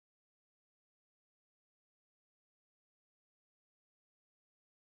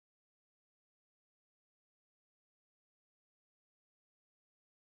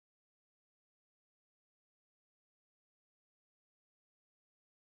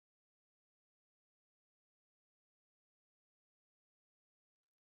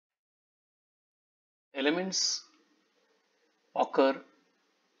Elements occur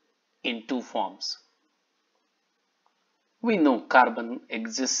in two forms. We know carbon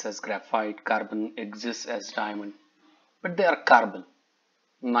exists as graphite, carbon exists as diamond, but they are carbon,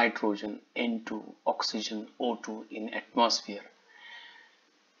 nitrogen, N2, oxygen, O2 in atmosphere,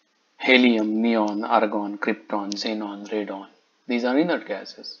 helium, neon, argon, krypton, xenon, radon. These are inert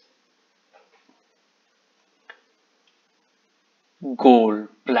gases. Gold,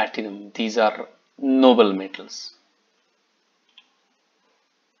 platinum, these are noble metals.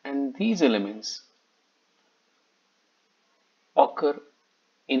 And these elements occur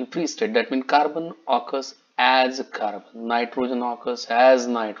in free state. That means carbon occurs as carbon, nitrogen occurs as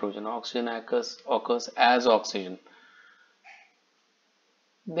nitrogen, oxygen occurs as oxygen.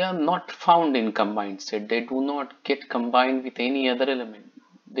 They are not found in combined state. They do not get combined with any other element.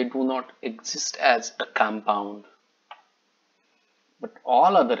 They do not exist as a compound. But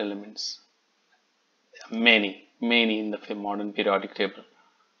all other elements, many in the modern periodic table,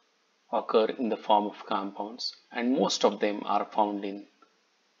 occur in the form of compounds, and most of them are found in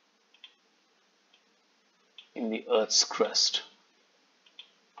the Earth's crust.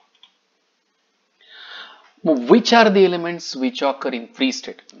 Which are the elements which occur in free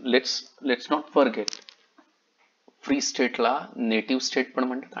state? Let's not forget, free स्टेटला native state पण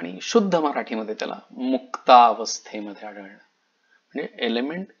म्हणतात आणि शुद्ध मराठीमध्ये त्याला मुक्तावस्थेमध्ये आढळणं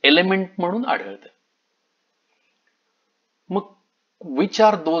म्हणजे element म्हणून आढळतं. मग which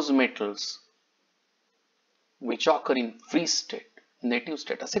are those metals which occur in free state, native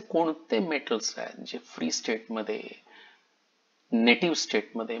state? असे कोणते मेटल्स आहेत जे फ्री स्टेट मध्ये, नेटिव्ह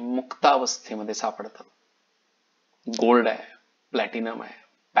स्टेट मध्ये, मुक्तावस्थेमध्ये सापडतात? गोल्ड आहे, प्लॅटिनम आहे,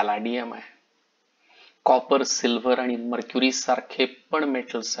 पॅलाडियम आहे, कॉपर, सिल्वर आणि मर्क्युरी सारखे पण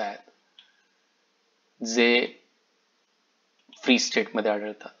मेटल्स आहेत जे फ्री स्टेट मध्ये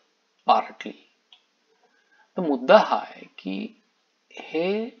आढळतात पार्टली. तर मुद्दा हा आहे की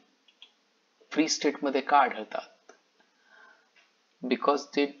हे फ्री स्टेट मध्ये का आढळतात? because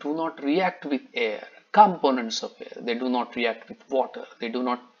they do not react with air, components of air. They do not react with water. They do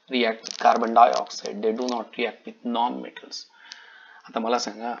not react with carbon dioxide. They do not react with non-metals. आता मला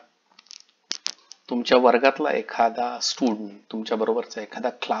सांगा, तुमच्या वर्गातला एखादा student, तुमच्या बरोबरचा एखादा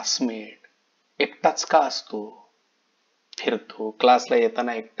क्लासमेट एकटाच का असतो? फिरतो, क्लासला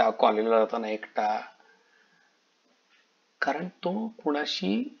येताना एकटा, कॉलेजला जाताना एकटा, कारण तो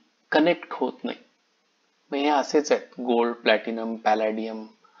कुणाशी कनेक्ट होत नाही. मग हे असेच आहेत, गोल्ड, प्लॅटिनम, पॅलॅडियम,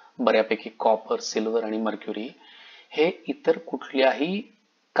 बऱ्यापैकी कॉपर, सिल्वर आणि मर्क्युरी, हे इतर कुठल्याही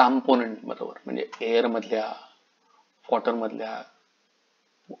कॉम्पोनंट बरोबर, म्हणजे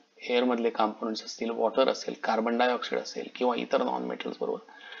एअर मधले कॉम्पोनंट्स असतील, वॉटर असेल, कार्बन डायऑक्साईड असेल किंवा इतर नॉन मेटल्स बरोबर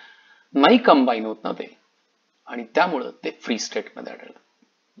नाही कंबाईन होत ना ते, आणि त्यामुळं ते फ्री स्टेट मध्ये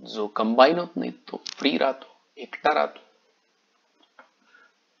आढळतात. जो कंबाईन होत नाही तो फ्री राहतो, एकटा राहतो.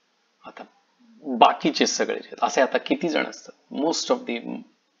 आता बाकीचे सगळे असे आता किती जण असतात? Most of the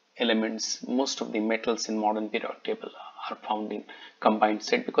elements, most of the metals in modern periodic table R found in combined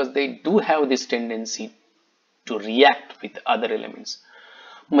state because they do have this tendency to react with other elements.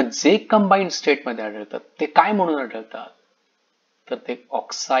 मग जे कंबाइंड स्टेट मध्ये आढळतात ते काय म्हणून आढळतात? तर ते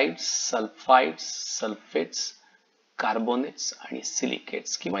ऑक्साइड्स, सल्फाइड्स, सल्फेट्स, कार्बोनेट्स आणि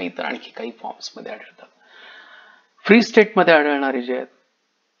सिलिकेट्स किंवा इतर आणखी काही फॉर्म्स मध्ये आढळतात. फ्री स्टेट मध्ये आढळणारे जे आहेत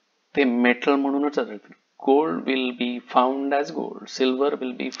ते मेटल म्हणूनच आढळतात. Gold will be found as gold, silver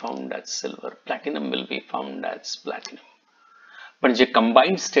will be found as silver, platinum will be found as platinum. पण जे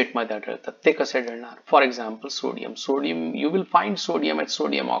कंबाइंड स्टेट मध्ये आढळतात ते कसे आढळणार? For example sodium, you will find sodium as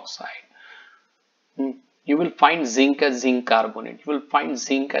sodium oxide. You will find zinc as zinc carbonate. You will find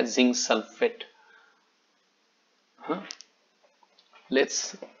zinc as zinc sulfate. Let's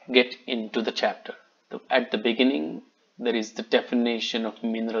get into the chapter. At the beginning, there is the definition of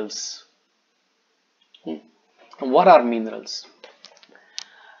minerals. What are minerals?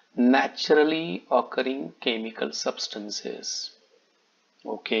 Naturally occurring chemical substances.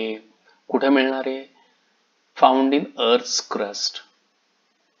 Okay. कुठे मिळणारे? Found in Earth's crust.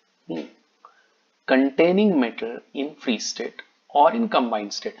 Containing metal in free state or in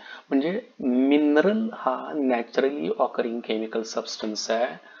combined state. म्हणजे mineral हा naturally occurring chemical substance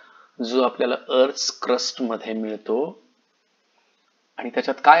आहे जो आपल्याला earth's crust मध्ये मिळतो आणि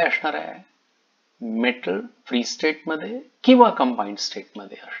त्याच्यात काय असणार आहे? मेटल फ्री स्टेट मध्ये किंवा कंबाइंड स्टेट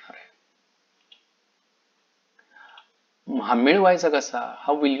मध्ये असणार आहे. हा मिळवायचा कसा?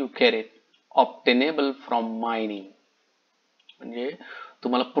 How will you carry it? Obtainable from mining. म्हणजे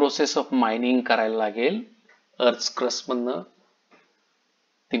तुम्हाला प्रोसेस ऑफ मायनिंग करायला लागेल. अर्थ्स क्रस्ट मधनं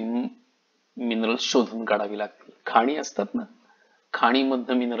ती मिनरल शोधून काढावी लागतील. खाणी असतात ना,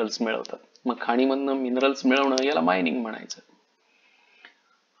 खाणीमधनं मिनरल्स मिळवतात. मग खाणीमधनं मिनरल्स मिळवणं याला मायनिंग म्हणायचं.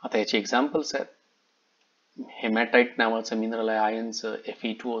 आता याचे एक्झाम्पल्स आहेत. हेमॅटाइट नावाचं मिनरल आहे आयर्नचं,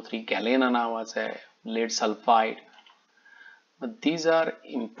 Fe2O3, गॅलेना नावाचं आहे, laid sulphide. These are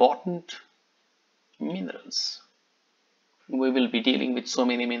important minerals. We will be dealing with so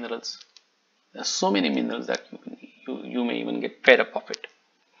many minerals. There are so many minerals that you may even get fed up of it.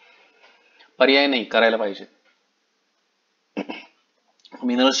 पर्याय नाही, करायला पाहिजे.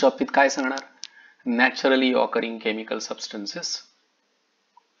 मिनरल्सच्या बाबतीत काय सांगणार? Naturally occurring chemical substances.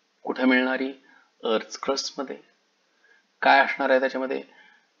 कुठे मिळणारी? Earth crust मध्ये. काय असणार आहे त्याच्यामध्ये?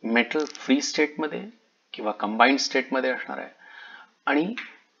 मेटल फ्री स्टेट मध्ये किंवा कंबाइंड स्टेट मध्ये असणार आहे. आणि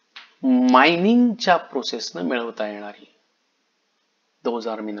मायनिंगच्या प्रोसेसनं मिळवता येणारी. Those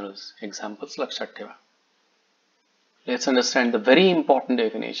R minerals. एक्झाम्पल्स लक्षात ठेवा. Let's understand the very important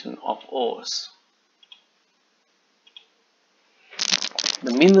definition of ores. The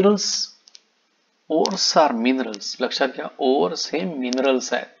minerals, ores R minerals. लक्षात घ्या, ओर्स हे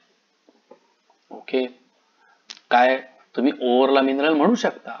मिनरल्स आहेत. ओके, काय तुम्ही ओरला मिनरल म्हणू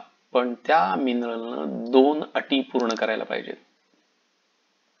शकता, पण त्या मिनरलनं 2 अटी पूर्ण करायला पाहिजेत.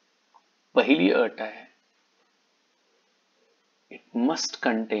 पहिली अट आहे, it must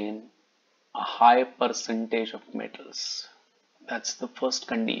contain a high percentage of metals. That's the first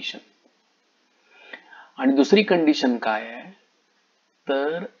condition. आणि दुसरी कंडिशन काय आहे,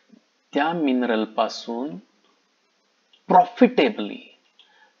 तर त्या मिनरल पासून प्रॉफिटेबली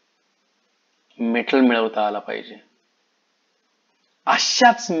मेटल मिळवता आला पाहिजे.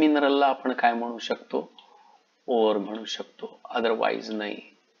 अशाच मिनरलला आपण काय म्हणू शकतो? ओर म्हणू शकतो, अदरवाईज नाही.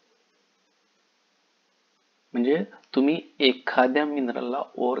 म्हणजे तुम्ही एखाद्या मिनरलला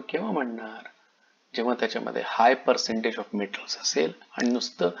ओर केव्हा म्हणणार? जेव्हा त्याच्यामध्ये हाय पर्सेंटेज ऑफ मेटल्स असेल. आणि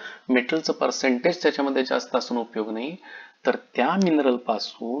नुसतं मेटलचं पर्सेंटेज त्याच्यामध्ये जास्त असून उपयोग नाही, तर त्या मिनरल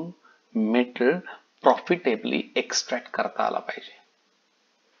पासून मेटल प्रॉफिटेबली एक्स्ट्रॅक्ट करता आला पाहिजे.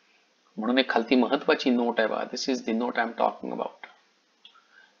 म्हणून एक खालती महत्वाची नोट आहे बघा. दिस is the note I am talking about.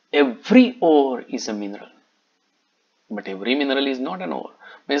 Every ore is a mineral, but every mineral is not an or.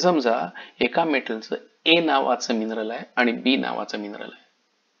 म्हणजे समजा एका मेटलचं ए नावाचं मिनरल आहे आणि बी नावाचं मिनरल आहे.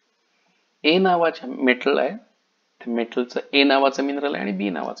 ए नावाचं मेटल आहे, मेटलचं ए नावाचं मिनरल आहे आणि बी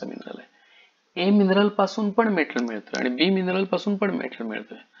नावाचं मिनरल आहे. ए मिनरल पासून पण मेटल मिळतोय आणि बी मिनरल पासून पण मेटल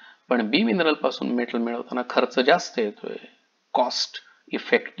मिळतोय. पण बी मिनरल पासून मेटल मिळवताना खर्च जास्त येतोय, कॉस्ट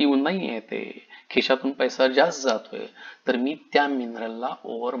इफेक्टिव्ह नाही आहे, ते खिशातून पैसा जास्त जातोय, तर मी त्या मिनरलला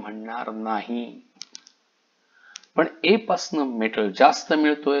ओर म्हणणार नाही. पण ए पासून मेटल जास्त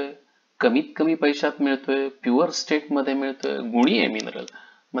मिळतोय, कमीत कमी पैशात मिळतोय, प्युअर स्टेट मध्ये मिळतोय, गुणी आहे मिनरल,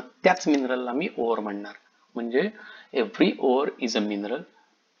 मग त्याच मिनरलला मी ओर म्हणणार. म्हणजे every ore is a mineral,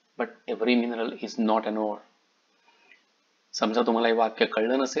 but every mineral is not an or. समजा तुम्हाला हे वाक्य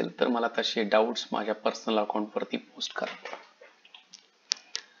कळलं नसेल तर मला तसे डाउट्स माझ्या पर्सनल अकाउंट वरती पोस्ट करा.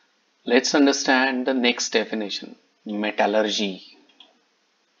 Let's understand the next definition, metallurgy.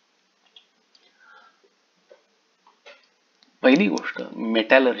 पहिली गोष्ट,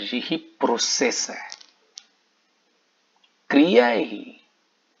 मेटॅलर्जी ही प्रोसेस आहे, क्रिया आहे. ही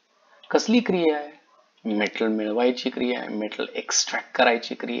कसली क्रिया आहे? मेटल मिळवायची क्रिया आहे, मेटल एक्स्ट्रॅक्ट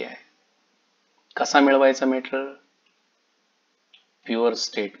करायची क्रिया आहे. कसा मिळवायचा मेटल? प्युअर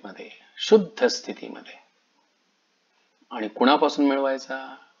स्टेट मध्ये, शुद्ध स्थितीमध्ये. आणि कुणापासून मिळवायचा?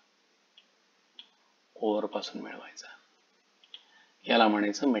 ओर पासून मिळवायचा. याला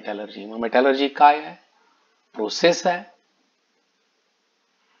म्हणायचं मेटॅलर्जी. मग मेटॅलर्जी काय आहे? प्रोसेस आहे.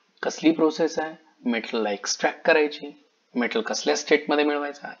 कसली प्रोसेस आहे? मेटलला एक्स्ट्रॅक्ट करायची. मेटल कसल्या स्टेट मध्ये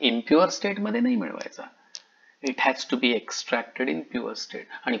मिळवायचा? इम्प्युअर स्टेट मध्ये नाही मिळवायचा. It has to be extracted in pure state.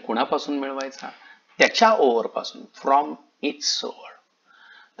 आणि कुणापासून मिळवायचा? त्याच्या ओर पासून, from its or.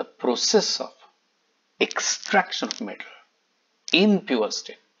 The process of extraction of metal in pure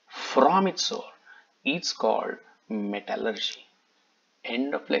state from its or is called metallurgy.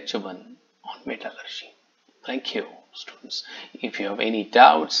 End of lecture 1 on metallurgy. Thank you, students. If you have any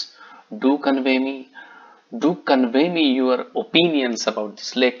doubts, do convey me your opinions about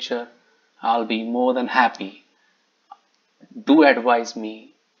this lecture. I'll be more than happy. Do advise me,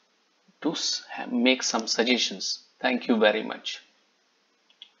 do make some suggestions. Thank you very much.